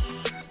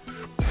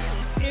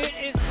 It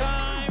is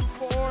time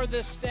for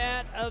the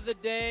stat of the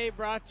day,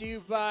 brought to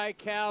you by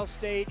Cal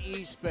State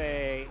East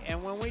Bay.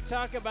 And when we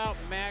talk about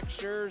Max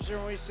Scherzer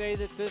and we say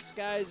that this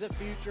guy's a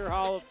future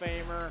Hall of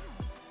Famer,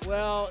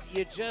 well,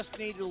 you just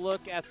need to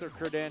look at the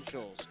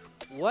credentials.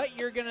 What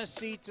you're going to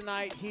see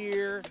tonight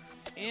here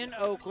in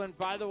Oakland,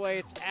 by the way,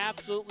 it's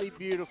absolutely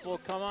beautiful.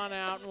 Come on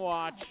out and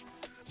watch.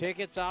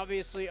 Tickets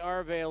obviously are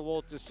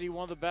available to see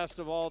one of the best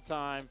of all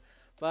time.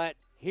 But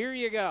here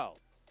you go.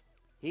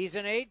 He's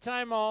an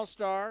 8-time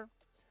All-Star,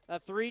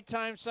 a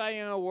 3-time Cy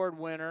Young Award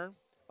winner,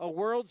 a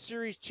World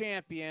Series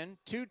champion,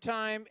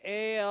 2-time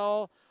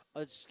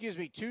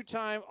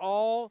two-time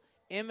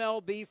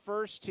All-MLB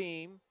first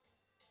team.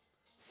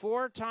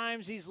 4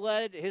 times he's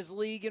led his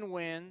league in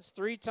wins.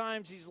 3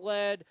 times he's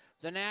led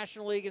the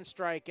National League in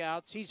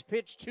strikeouts. He's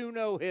pitched 2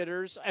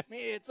 no-hitters. I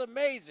mean, it's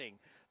amazing.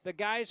 The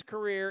guy's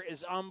career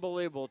is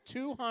unbelievable.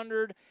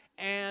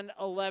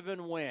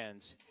 211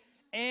 wins.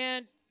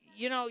 And,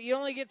 you know, you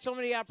only get so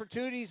many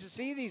opportunities to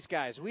see these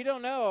guys. We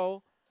don't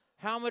know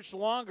how much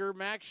longer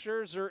Max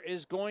Scherzer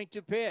is going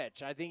to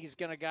pitch. I think he's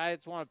going to guy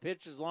that's want to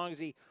pitch as long as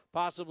he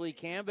possibly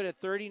can. But at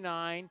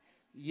 39,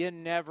 you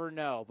never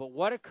know. But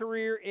what a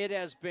career it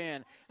has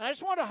been. And I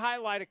just want to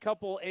highlight a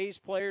couple A's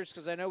players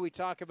because I know we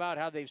talk about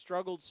how they've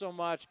struggled so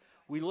much.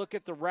 We look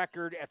at the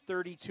record at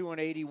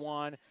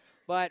 32-81.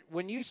 But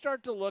when you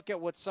start to look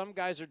at what some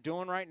guys are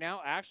doing right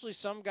now, actually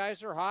some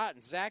guys are hot.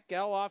 And Zach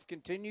Geloff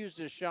continues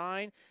to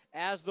shine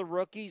as the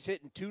rookie. He's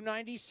hitting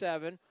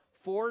 .297,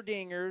 4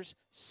 dingers,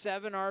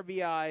 7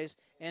 RBIs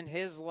in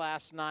his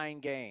last 9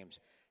 games.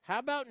 How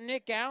about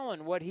Nick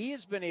Allen, what he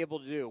has been able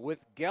to do?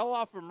 With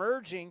Geloff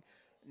emerging,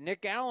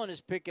 Nick Allen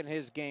is picking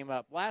his game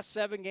up. Last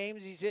 7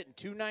 games, he's hitting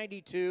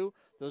 .292,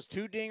 those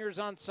 2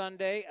 dingers on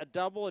Sunday, a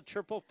double, a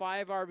triple,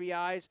 5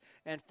 RBIs,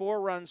 and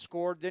 4 runs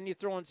scored. Then you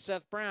throw in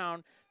Seth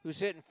Brown, who's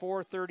hitting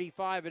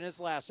 .435 in his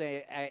last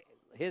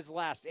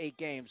 8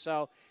 games.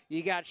 So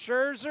you got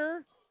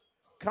Scherzer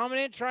coming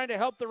in, trying to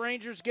help the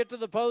Rangers get to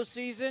the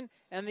postseason,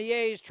 and the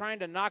A's trying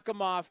to knock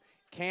them off.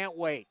 Can't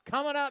wait.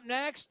 Coming up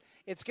next,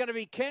 it's going to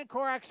be Ken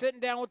Korak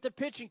sitting down with the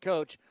pitching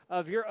coach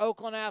of your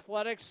Oakland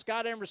Athletics,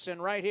 Scott Emerson,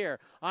 right here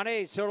on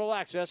A's Total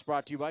Access,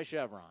 brought to you by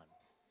Chevron.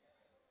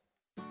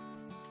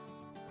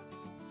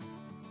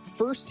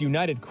 First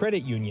United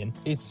Credit Union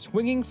is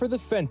swinging for the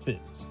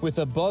fences with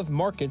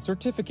above-market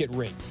certificate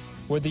rates.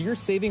 Whether you're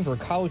saving for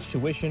college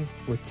tuition,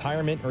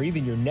 retirement, or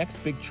even your next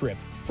big trip,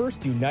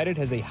 First United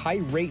has a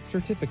high-rate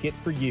certificate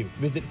for you.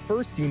 Visit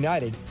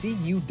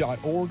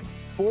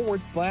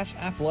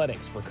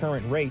firstunitedcu.org/athletics for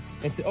current rates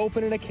and to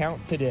open an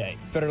account today.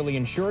 Federally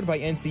insured by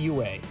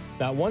NCUA.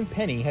 Not one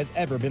penny has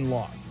ever been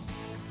lost.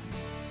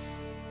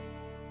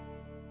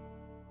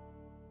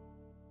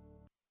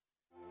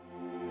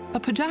 A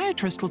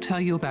podiatrist will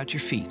tell you about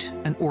your feet.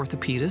 An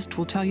orthopedist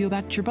will tell you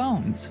about your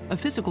bones. A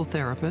physical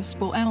therapist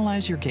will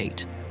analyze your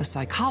gait. A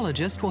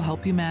psychologist will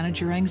help you manage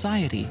your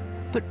anxiety.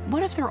 But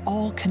what if they're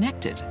all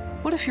connected?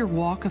 What if your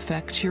walk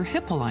affects your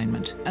hip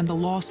alignment and the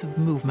loss of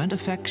movement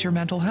affects your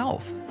mental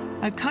health?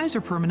 At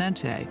Kaiser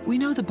Permanente, we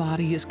know the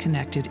body is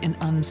connected in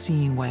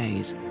unseen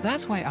ways.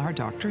 That's why our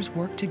doctors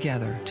work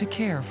together to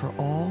care for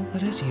all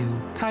that is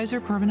you.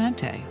 Kaiser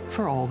Permanente,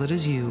 for all that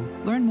is you.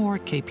 Learn more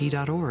at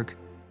kp.org.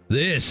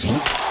 This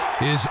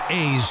is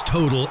A's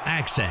Total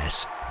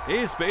Access.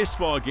 A's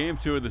baseball game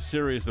 2 of the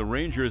series. The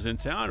Rangers in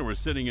town. We're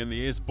sitting in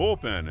the A's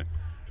bullpen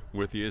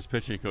with the A's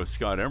pitching coach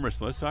Scott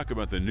Emerson. Let's talk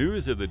about the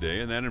news of the day,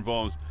 and that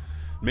involves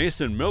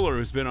Mason Miller,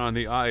 who's been on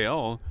the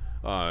IL,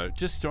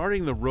 just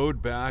starting the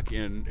road back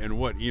and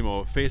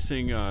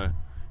facing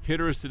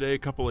hitters today. A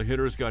couple of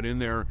hitters got in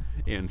there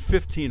and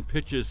 15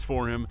 pitches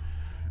for him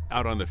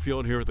out on the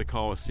field here at the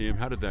Coliseum.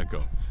 How did that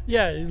go?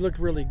 Yeah, it looked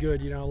really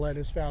good. Let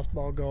his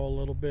fastball go a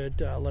little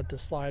bit, let the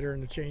slider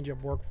and the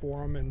changeup work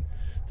for him, and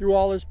threw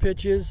all his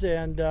pitches.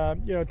 And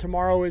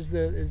tomorrow is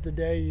the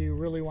day you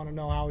really want to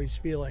know how he's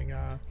feeling.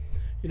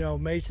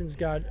 Mason's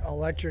got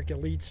electric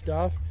elite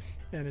stuff,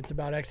 and it's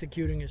about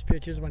executing his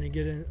pitches when he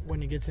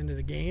gets into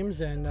the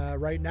games.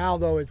 And right now,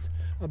 though, it's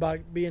about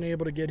being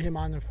able to get him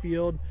on the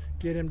field,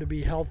 get him to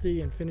be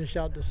healthy, and finish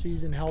out the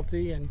season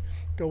healthy and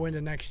go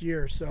into next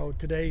year. So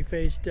today he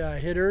faced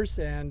hitters,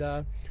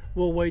 and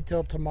we'll wait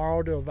till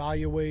tomorrow to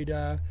evaluate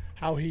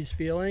how he's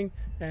feeling,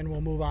 and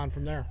we'll move on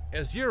from there.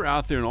 As you're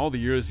out there and all the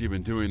years you've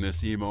been doing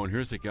this, Emo, and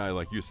here's a guy,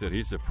 like you said,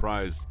 he's a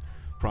prized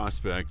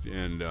prospect,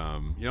 and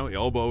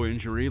elbow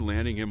injury,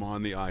 landing him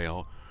on the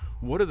IL.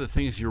 What are the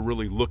things you're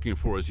really looking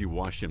for as you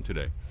watch him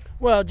today?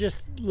 Well,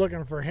 just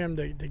looking for him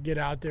to get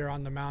out there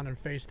on the mound and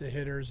face the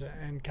hitters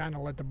and kind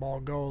of let the ball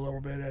go a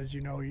little bit. As you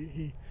know,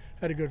 he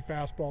had a good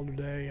fastball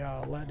today,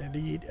 letting it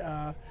eat.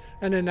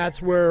 And then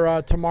that's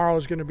where tomorrow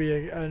is going to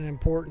be an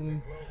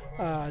important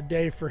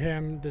day for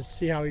him to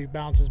see how he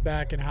bounces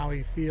back and how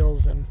he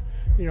feels. And,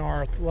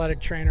 our athletic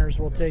trainers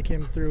will take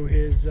him through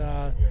his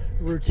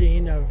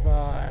routine of,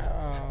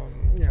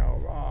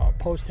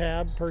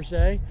 post-tab per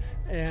se.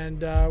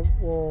 And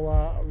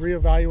we'll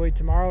reevaluate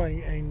tomorrow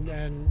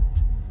and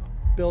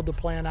build the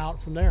plan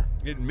out from there.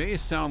 It may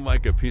sound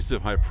like a piece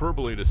of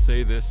hyperbole to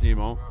say this,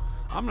 Emo.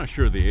 I'm not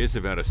sure the A's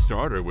have had a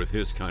starter with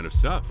his kind of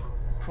stuff.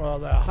 Well,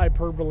 the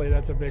hyperbole,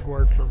 that's a big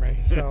word for me.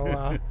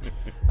 So,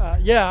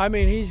 yeah, I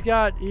mean, he's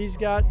got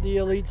the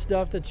elite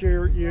stuff that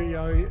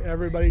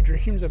everybody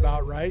dreams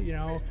about, right?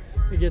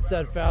 He gets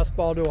that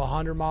fastball to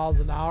 100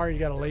 miles an hour. You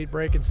got a late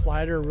breaking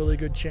slider, a really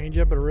good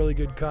changeup, but a really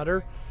good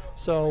cutter.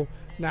 So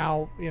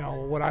now,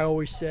 what I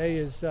always say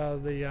is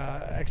the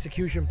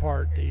execution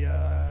part.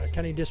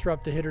 Can he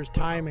disrupt the hitter's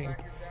timing?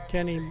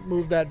 Can he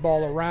move that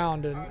ball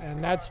around?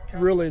 And that's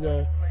really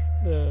the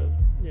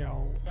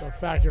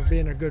factor of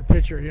being a good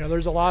pitcher.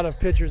 There's a lot of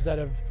pitchers that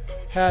have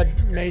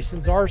had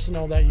Mason's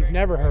arsenal that you've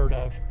never heard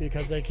of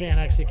because they can't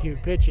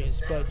execute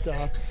pitches. But,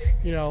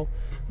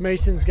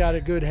 Mason's got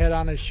a good head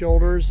on his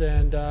shoulders,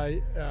 and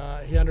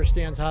he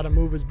understands how to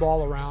move his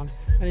ball around.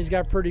 And he's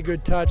got pretty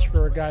good touch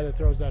for a guy that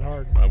throws that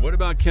hard. What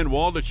about Ken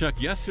Waldichuk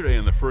yesterday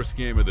in the first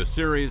game of the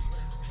series?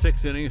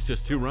 6 innings,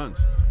 just 2 runs.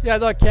 Yeah, I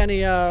thought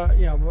Kenny,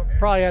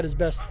 probably had his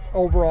best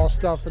overall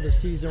stuff for the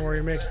season, where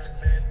he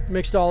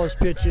mixed all his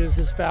pitches,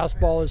 his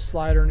fastball, his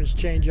slider, and his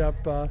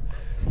changeup.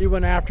 He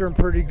went after him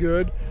pretty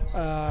good.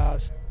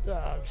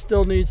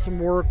 Still needs some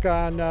work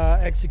on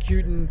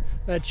executing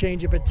that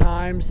changeup at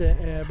times,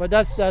 but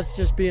that's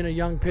just being a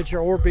young pitcher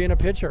or being a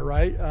pitcher,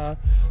 right?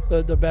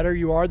 The better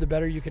you are, the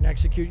better you can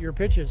execute your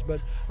pitches.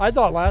 But I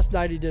thought last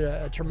night he did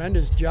a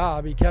tremendous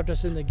job. He kept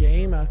us in the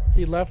game.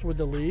 He left with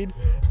the lead,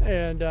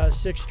 and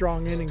 6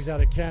 strong innings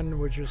out of Ken,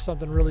 which was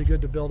something really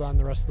good to build on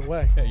the rest of the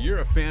way. Hey, you're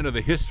a fan of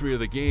the history of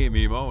the game,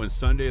 Emo, and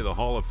Sunday, the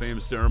Hall of Fame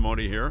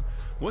ceremony here.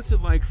 What's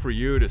it like for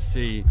you to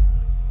see,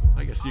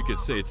 I guess you could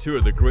say,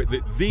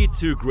 the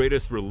 2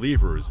 greatest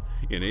relievers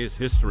in A's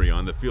history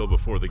on the field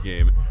before the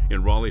game,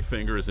 in Raleigh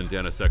Fingers and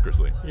Dennis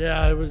Eckersley?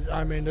 Yeah, it was.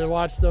 I mean, to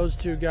watch those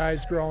 2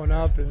 guys growing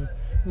up, and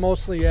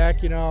mostly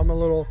Eck. I'm a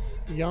little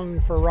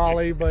young for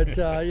Raleigh, but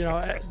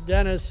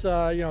Dennis.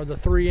 The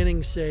 3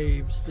 inning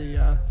saves,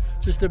 the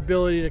just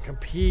ability to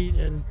compete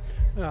and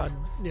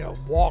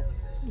walk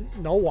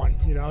no one.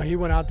 He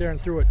went out there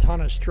and threw a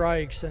ton of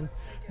strikes,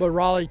 but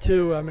Raleigh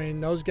too. I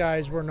mean, those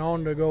guys were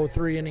known to go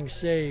 3 inning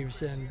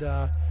saves,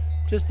 and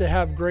just to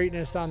have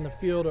greatness on the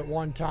field at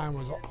one time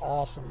was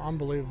awesome,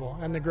 unbelievable.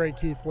 And the great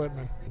Keith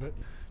Lippman.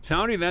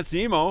 Townie, that's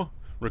Emo,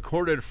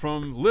 recorded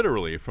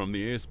literally from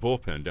the A's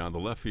bullpen down the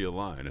left field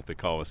line at the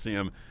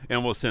Coliseum,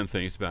 and we'll send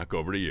things back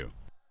over to you.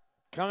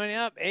 Coming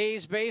up,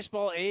 A's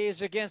baseball,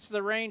 A's against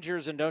the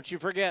Rangers, and don't you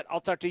forget,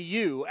 I'll talk to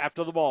you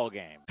after the ball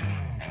game.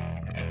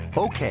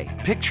 Okay,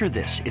 picture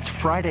this. It's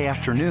Friday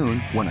afternoon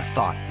when a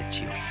thought hits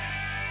you.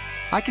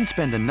 I can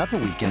spend another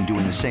weekend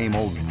doing the same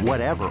old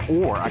whatever,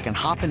 or I can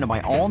hop into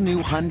my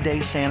all-new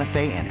Hyundai Santa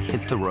Fe and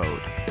hit the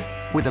road.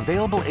 With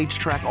available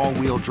H-Track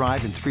all-wheel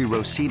drive and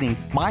 3-row seating,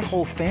 my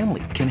whole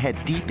family can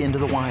head deep into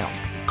the wild.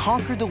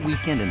 Conquer the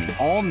weekend in the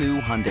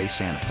all-new Hyundai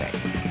Santa Fe.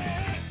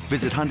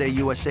 Visit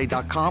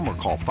HyundaiUSA.com or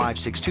call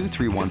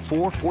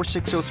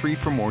 562-314-4603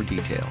 for more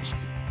details.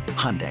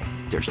 Hyundai,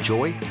 there's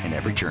joy in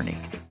every journey.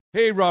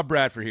 Hey, Rob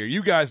Bradford here.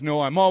 You guys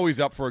know I'm always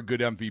up for a good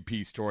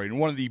MVP story, and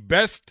one of the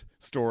best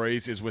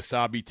stories is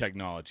Wasabi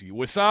Technology.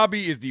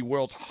 Wasabi is the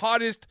world's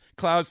hottest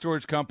cloud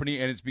storage company,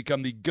 and it's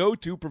become the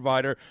go-to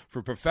provider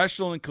for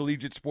professional and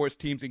collegiate sports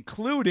teams,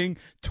 including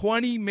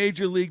 20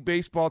 Major League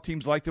Baseball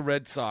teams like the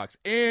Red Sox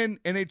and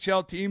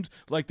NHL teams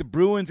like the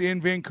Bruins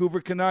and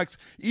Vancouver Canucks.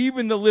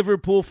 Even the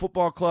Liverpool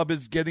Football Club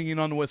is getting in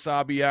on the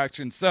Wasabi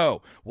action.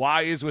 So,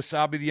 why is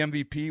Wasabi the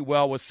MVP?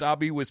 Well,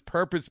 Wasabi was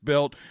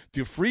purpose-built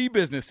to free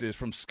businesses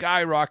from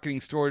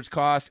skyrocketing storage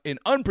costs and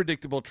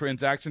unpredictable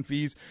transaction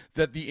fees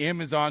that the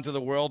Amazons of of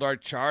the world are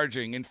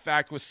charging. In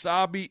fact,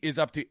 Wasabi is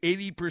up to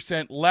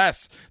 80%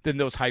 less than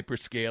those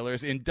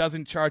hyperscalers and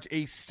doesn't charge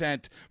a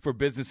cent for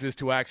businesses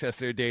to access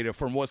their data.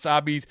 From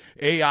Wasabi's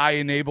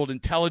AI-enabled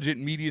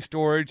intelligent media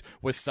storage,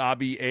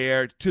 Wasabi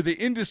Air, to the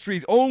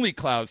industry's only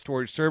cloud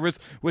storage service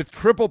with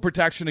triple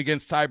protection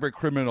against cyber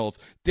criminals,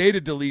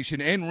 data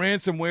deletion, and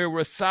ransomware,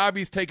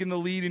 Wasabi's taken the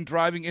lead in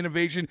driving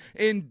innovation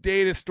in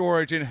data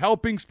storage and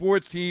helping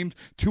sports teams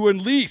to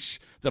unleash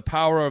the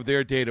power of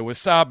their data.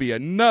 Wasabi,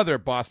 another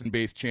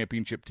Boston-based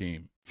championship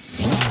team.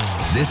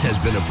 This has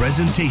been a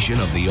presentation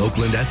of the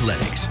Oakland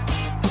Athletics.